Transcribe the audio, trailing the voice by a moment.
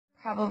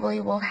Probably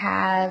will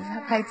have,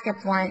 I'll probably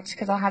skip lunch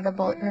because I'll have the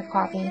bulletproof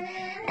coffee.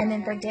 And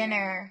then for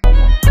dinner,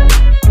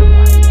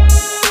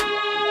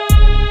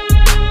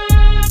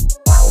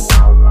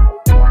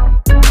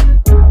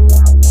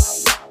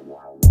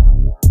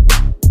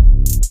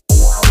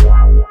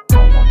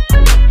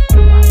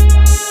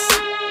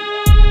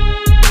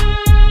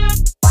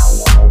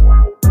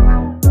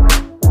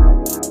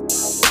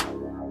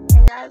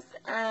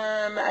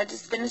 I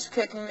just finished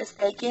cooking this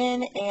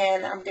bacon,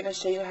 and I'm going to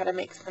show you how to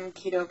make some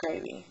keto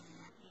gravy.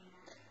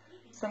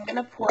 So I'm going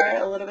to pour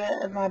a little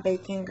bit of my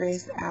bacon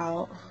grease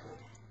out,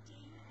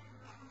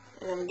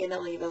 and I'm going to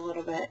leave a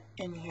little bit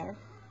in here.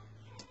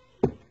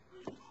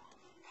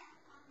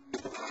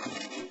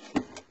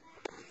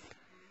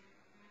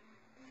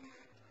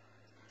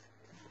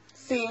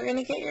 So you're going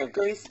to get your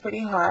grease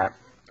pretty hot,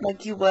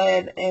 like you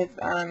would if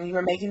you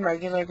were making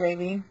regular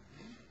gravy.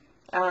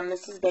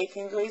 This is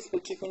bacon grease,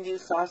 but you can do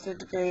sausage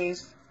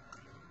grease,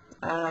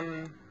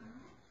 you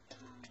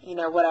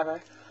know,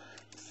 whatever.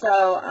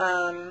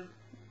 So,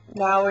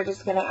 now we're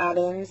just going to add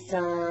in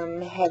some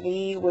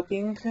heavy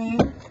whipping cream.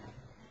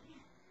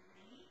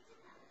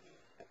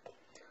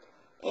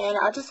 And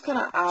I just kind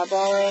of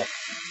eyeball it.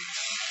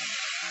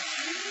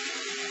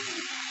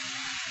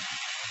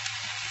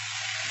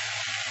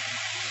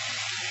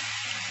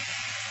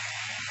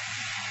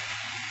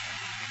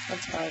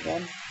 That's probably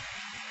good.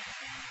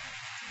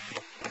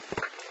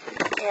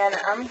 And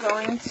I'm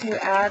going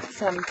to add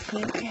some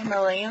pink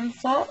Himalayan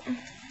salt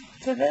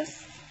to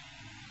this.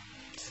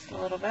 Just a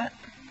little bit.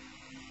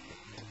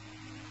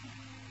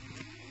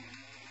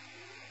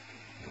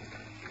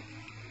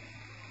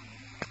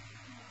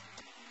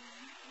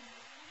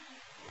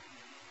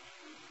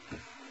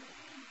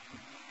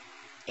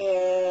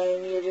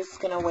 And you're just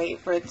going to wait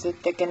for it to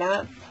thicken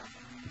up.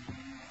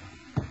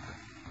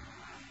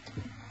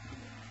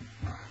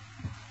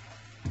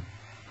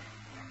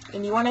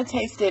 And you want to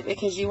taste it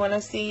because you want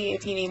to see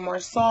if you need more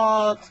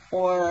salt,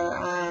 or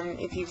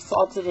if you've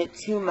salted it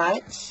too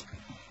much,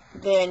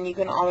 then you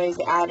can always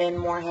add in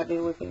more heavy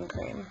whipping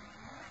cream.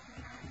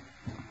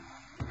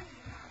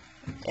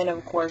 And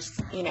of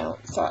course, you know,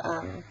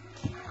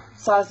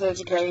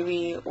 sausage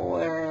gravy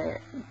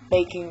or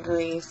bacon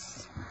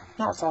grease,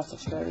 not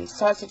sausage gravy,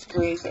 sausage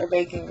grease or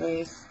bacon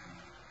grease,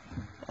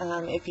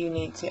 if you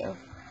need to.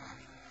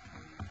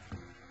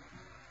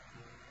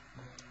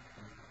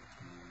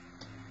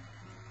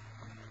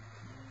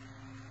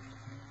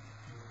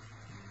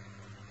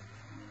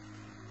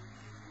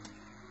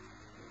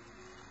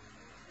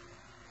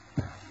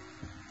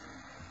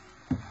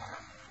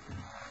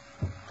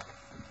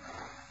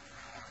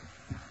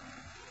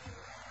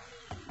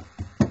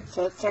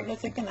 So it's starting to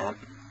thicken up.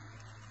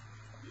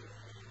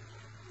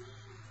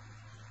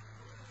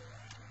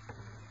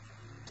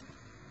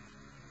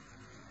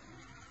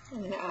 I'm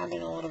going to add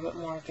in a little bit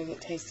more because it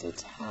tastes a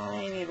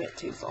tiny bit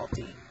too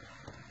salty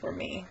for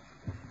me.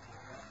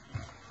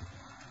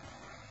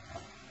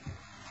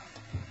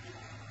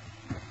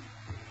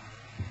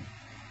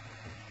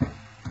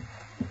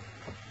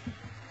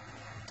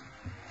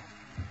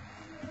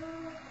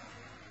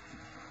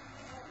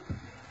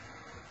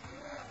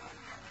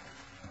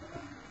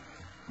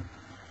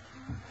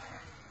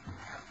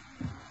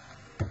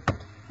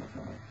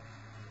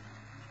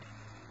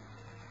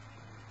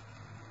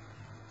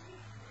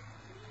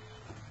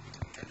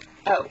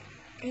 Oh,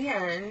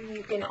 and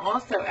you can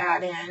also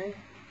add in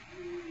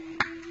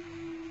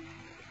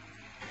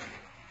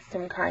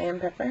some cayenne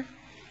pepper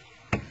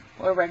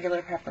or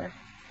regular pepper.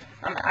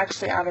 I'm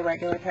actually out of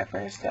regular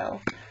pepper,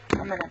 so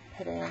I'm going to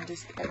put in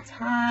just a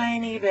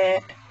tiny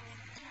bit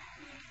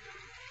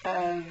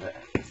of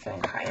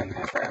some cayenne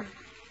pepper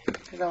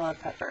because I love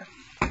pepper.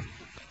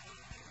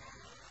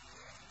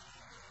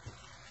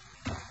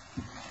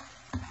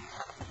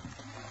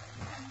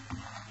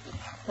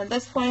 At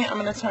this point, I'm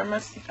going to turn my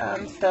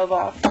stove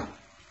off.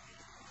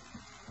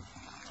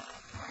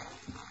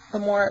 The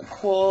more it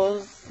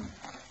cools,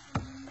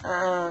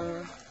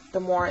 the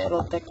more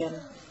it'll thicken.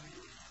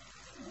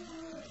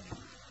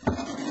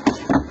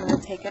 I'm going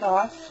to take it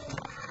off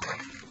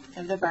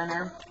of the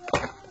burner.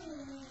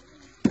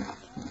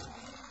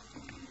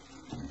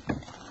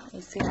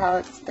 You see how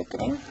it's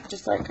thickening?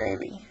 Just like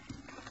gravy.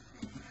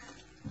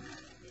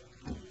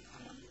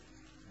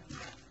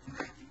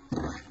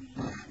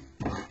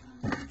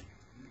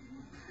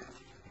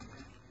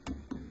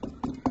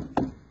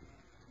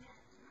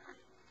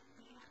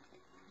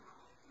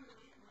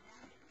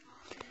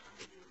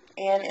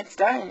 And it's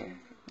done.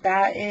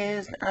 That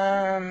is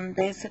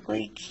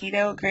basically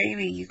keto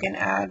gravy. You can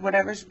add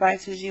whatever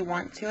spices you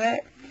want to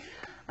it.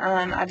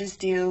 I just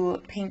do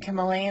pink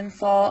Himalayan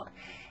salt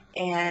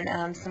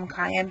and some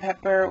cayenne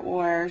pepper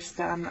or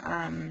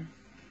some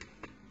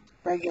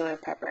regular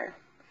pepper.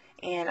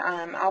 And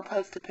I'll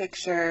post a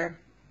picture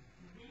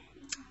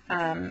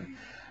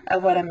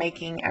of what I'm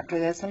making after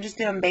this. I'm just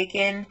doing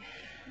bacon,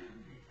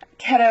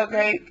 keto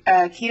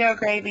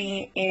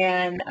gravy,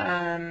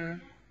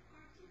 and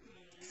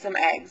some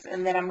eggs,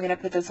 and then I'm going to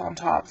put this on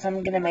top. So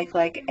I'm going to make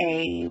like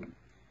a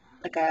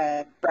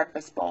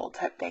breakfast bowl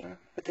type thing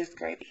with this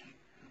gravy.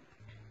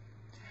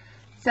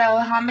 So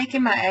how I'm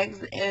making my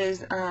eggs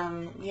is,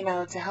 you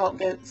know, to help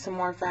get some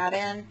more fat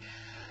in.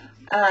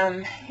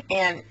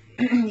 And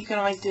you can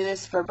always do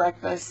this for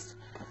breakfast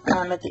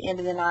at the end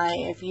of the night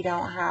if you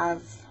don't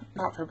have,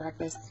 not for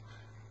breakfast,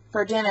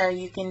 for dinner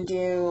you can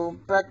do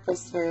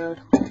breakfast food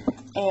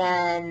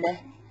and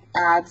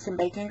add some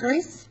bacon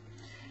grease.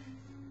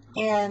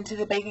 And to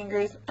the bacon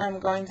grease I'm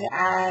going to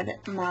add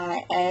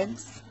my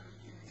eggs.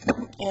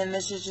 And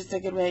this is just a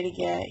good way to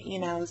get, you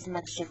know, some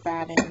extra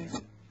fat in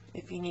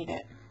if you need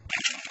it.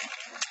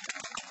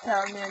 So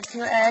I'm doing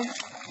 2 eggs.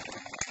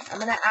 I'm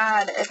going to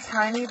add a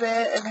tiny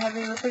bit of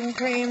heavy whipping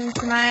cream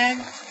to my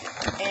eggs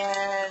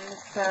and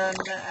some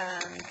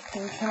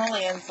pink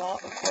Himalayan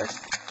salt, of course.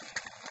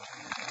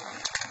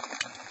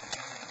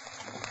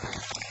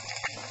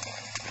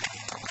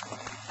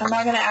 I'm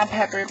not going to add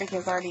pepper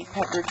because I already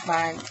peppered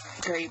my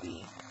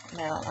gravy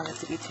and I don't want it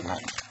to be too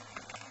much.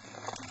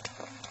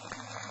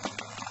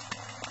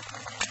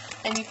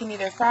 And you can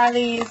either fry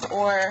these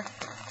or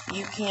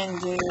you can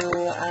do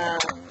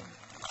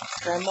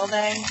scrambled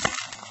eggs.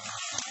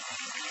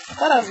 I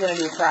thought I was going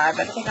to do fried,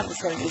 but I think I'm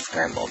just going to do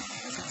scrambled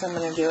since I'm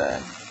going to do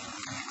a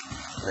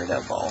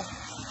burrito bowl.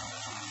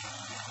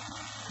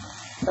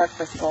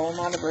 Breakfast bowl,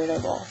 not a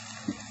burrito bowl.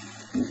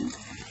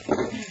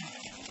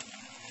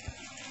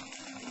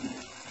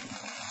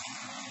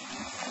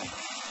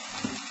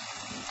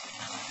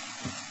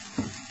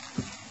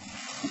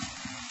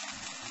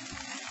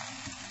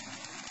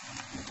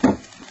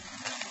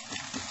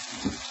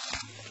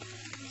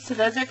 So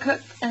those are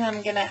cooked, and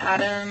I'm going to add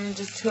them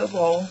just to a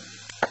bowl.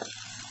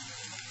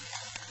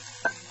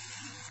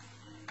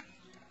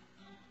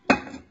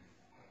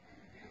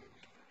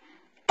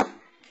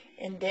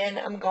 And then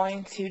I'm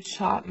going to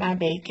chop my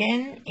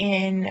bacon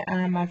in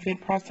my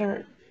food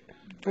processor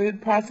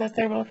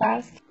real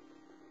fast.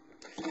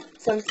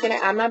 So I'm just going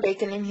to add my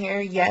bacon in here.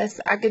 Yes,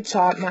 I could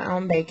chop my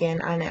own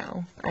bacon. I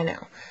know.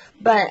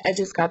 But I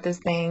just got this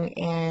thing,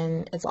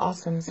 and it's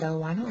awesome, so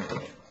why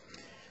not?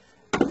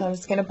 So I'm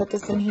just going to put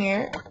this in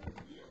here.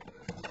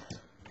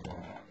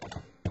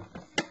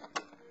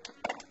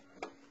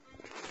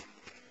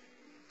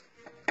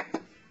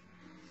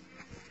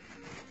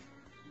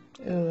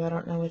 Ooh, I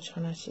don't know which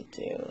one I should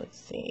do. Let's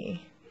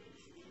see.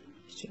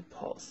 I should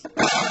pulse.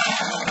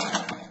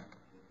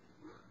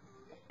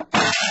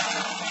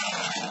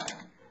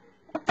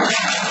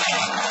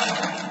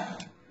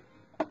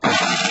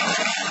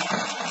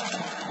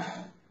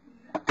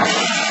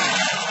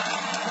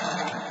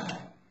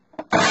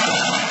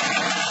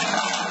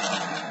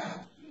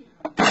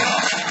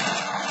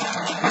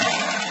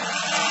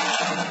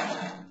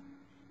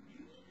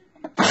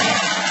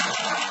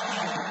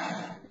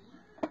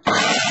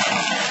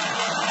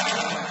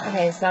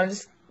 Okay, so I'm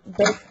just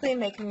basically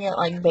making it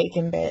like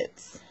bacon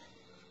bits.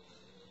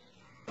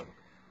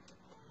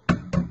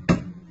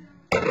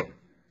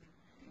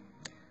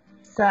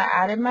 So I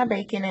added my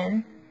bacon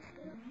in,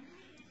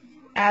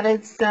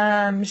 added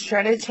some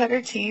shredded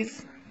cheddar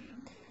cheese,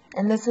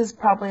 and this is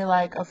probably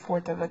like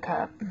 1/4 of a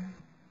cup.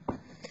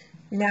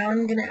 Now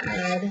I'm going to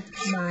add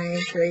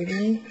my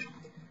gravy.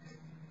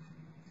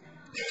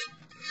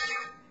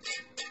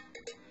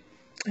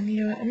 And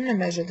you know what, I'm going to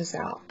measure this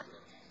out.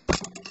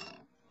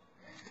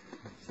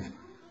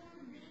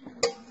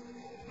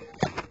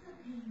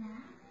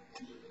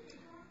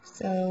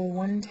 So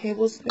 1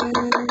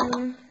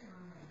 tablespoon,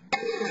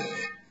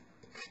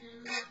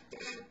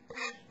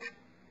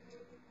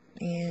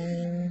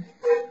 and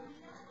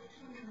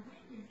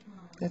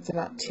that's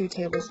about 2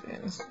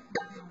 tablespoons.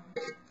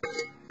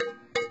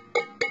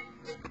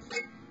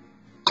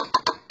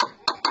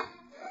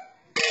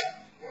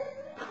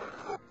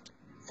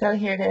 So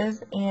here it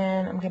is,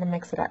 and I'm going to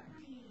mix it up.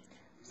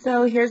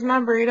 So here's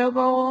my burrito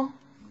bowl.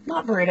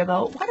 Not burrito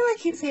bowl. Why do I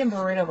keep saying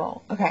burrito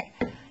bowl? Okay.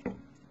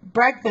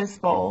 Breakfast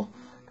bowl.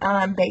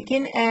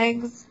 Bacon,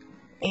 eggs,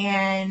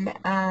 and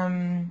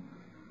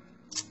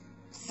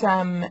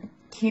some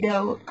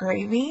keto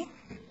gravy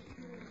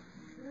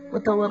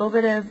with a little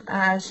bit of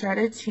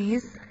shredded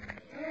cheese.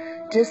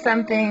 Just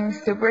something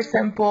super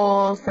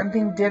simple,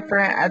 something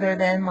different other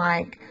than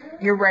like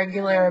your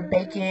regular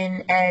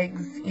bacon,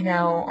 eggs, you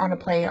know, on a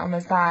plate on the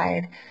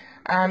side.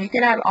 You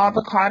can add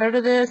avocado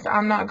to this.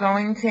 I'm not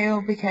going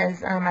to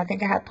because I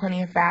think I have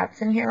plenty of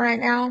fats in here right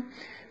now.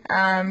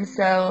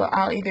 So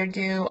I'll either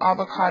do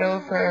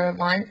avocado for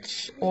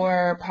lunch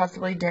or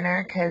possibly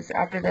dinner because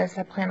after this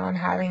I plan on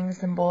having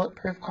some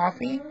bulletproof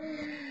coffee.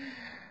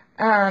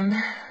 And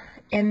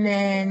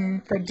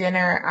then for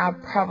dinner I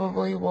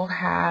probably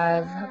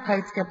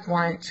skip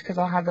lunch because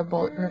I'll have the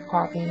bulletproof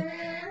coffee.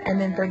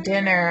 And then for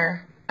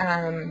dinner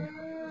I'll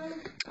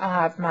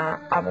have my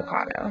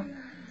avocado.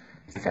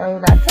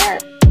 So that's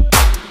it.